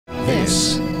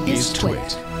This is TWiT.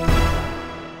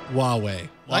 Huawei.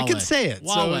 I can say it.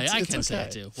 Huawei. So I it's can okay. say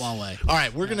it too. Huawei. All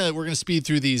right, we're gonna speed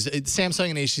through these. Samsung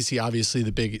and HTC, obviously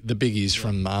the biggies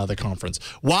from the conference.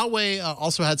 Huawei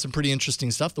also had some pretty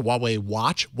interesting stuff. The Huawei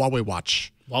Watch. Huawei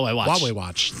Watch.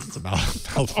 It's a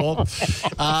mouthful.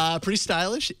 Pretty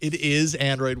stylish. It is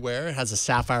Android Wear. It has a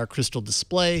sapphire crystal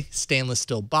display, stainless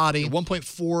steel body,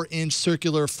 1.4-inch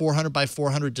circular 400 by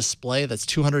 400 display. That's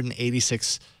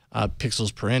 286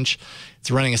 pixels per inch.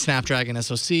 It's running a Snapdragon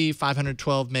SoC,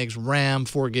 512 megs RAM,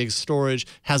 4 gigs storage,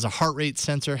 has a heart rate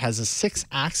sensor, has a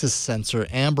 6-axis sensor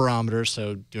and barometer,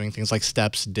 so doing things like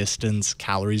steps, distance,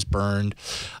 calories burned.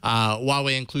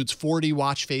 Huawei includes 4D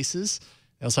watch faces.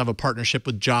 They also have a partnership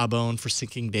with Jawbone for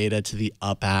syncing data to the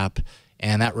Up app.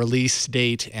 And that release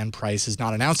date and price is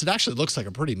not announced. It actually looks like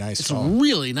a pretty nice phone. It's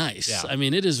really nice. Yeah. I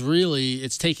mean, it is really,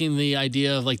 it's taking the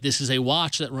idea of like, this is a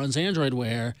watch that runs Android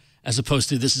Wear as opposed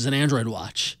to this is an Android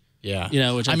watch. Yeah. You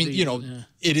know, which I mean, you know,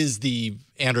 it is the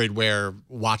Android Wear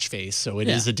watch face, so it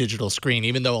is a digital screen,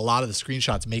 even though a lot of the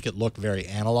screenshots make it look very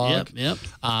analog. Yep.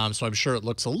 So I'm sure it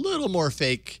looks a little more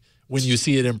fake when you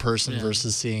see it in person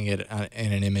versus seeing it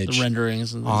in an image, the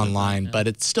renderings and online. But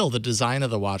it's still, the design of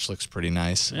the watch looks pretty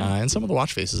nice, and some of the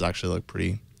watch faces actually look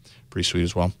pretty sweet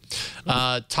as well.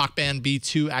 Talkband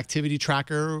B2 activity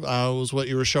tracker was what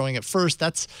you were showing at first.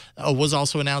 That's was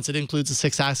also announced. It includes a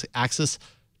 6-axis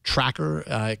tracker.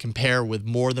 It can pair with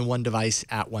more than one device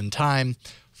at one time.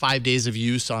 5 days of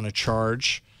use on a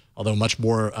charge, although much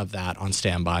more of that on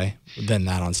standby than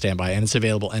that on standby. And it's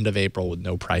available end of April with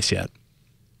no price yet.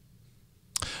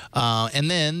 And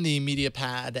then the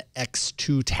MediaPad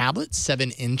X2 tablet,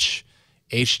 7-inch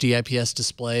HD IPS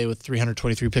display with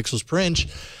 323 pixels per inch.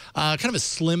 Kind of a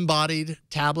slim-bodied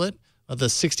tablet with a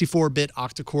 64-bit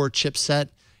octa-core chipset.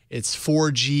 It's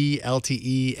 4G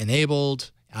LTE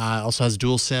enabled. Also has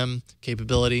dual SIM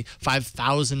capability.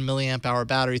 5,000 milliamp hour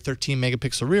battery, 13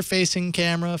 megapixel rear-facing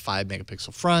camera, 5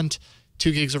 megapixel front.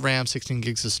 2 gigs of RAM, 16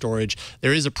 gigs of storage.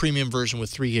 There is a premium version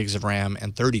with 3 gigs of RAM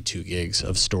and 32 gigs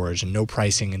of storage, and no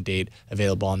pricing and date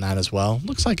available on that as well.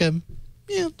 Looks like a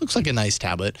nice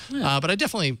tablet. But I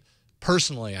definitely,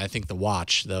 personally, I think the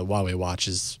Huawei Watch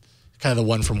is kind of the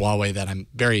one from Huawei that I'm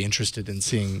very interested in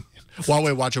seeing.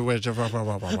 Huawei Watch. The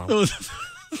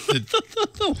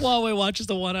Huawei Watch is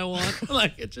the one I want.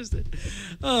 Like, it's just,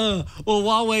 well,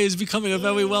 Huawei is becoming a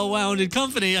very well-rounded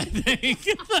company, I think.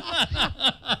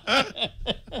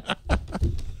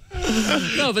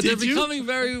 No, but they're becoming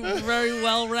very, very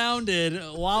well-rounded.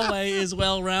 Huawei is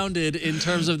well-rounded in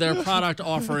terms of their product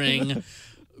offering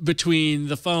between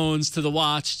the phones to the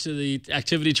watch to the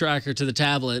activity tracker to the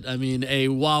tablet. I mean, a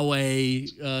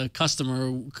Huawei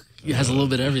customer has a little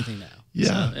bit of everything now.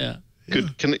 Yeah. So,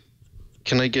 Good.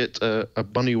 Can I get a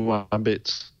bunny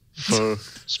rabbit for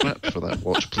strap for that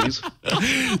watch, please?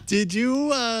 Did you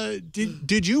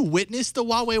witness the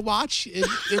Huawei Watch in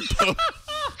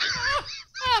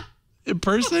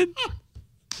person?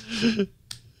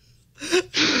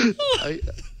 I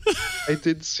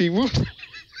did see one.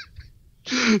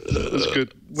 That was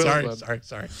good. Well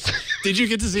Sorry. Did you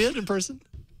get to see it in person?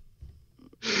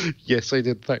 Yes, I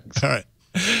did. Thanks. All right.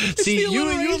 See, you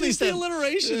at least the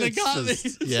alliteration that got me.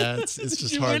 Yeah, it's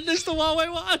just hard. You witnessed the Huawei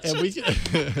Watch.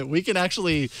 And we can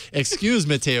actually excuse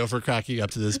Matteo for cracking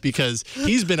up to this because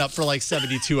he's been up for like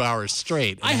 72 hours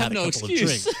straight. And I have had a no couple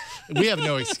excuse. Of drinks. We have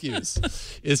no excuse.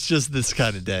 It's just this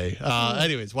kind of day.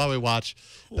 Anyways, Huawei Watch.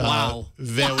 Wow.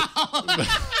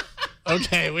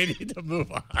 Okay, we need to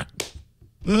move on.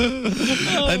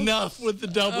 Enough with the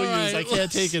W's. Right, I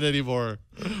can't take it anymore.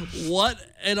 What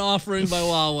an offering by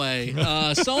Huawei.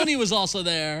 Sony was also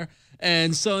there.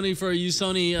 And Sony, for you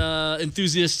Sony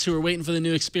enthusiasts who are waiting for the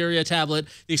new Xperia tablet,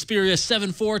 the Xperia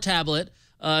 7.4 tablet,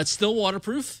 it's still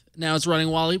waterproof. Now it's running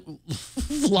Lollipop.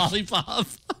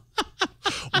 Wowwipops?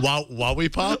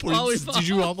 Wowwipops. Did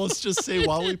you almost just say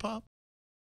Wowwipop?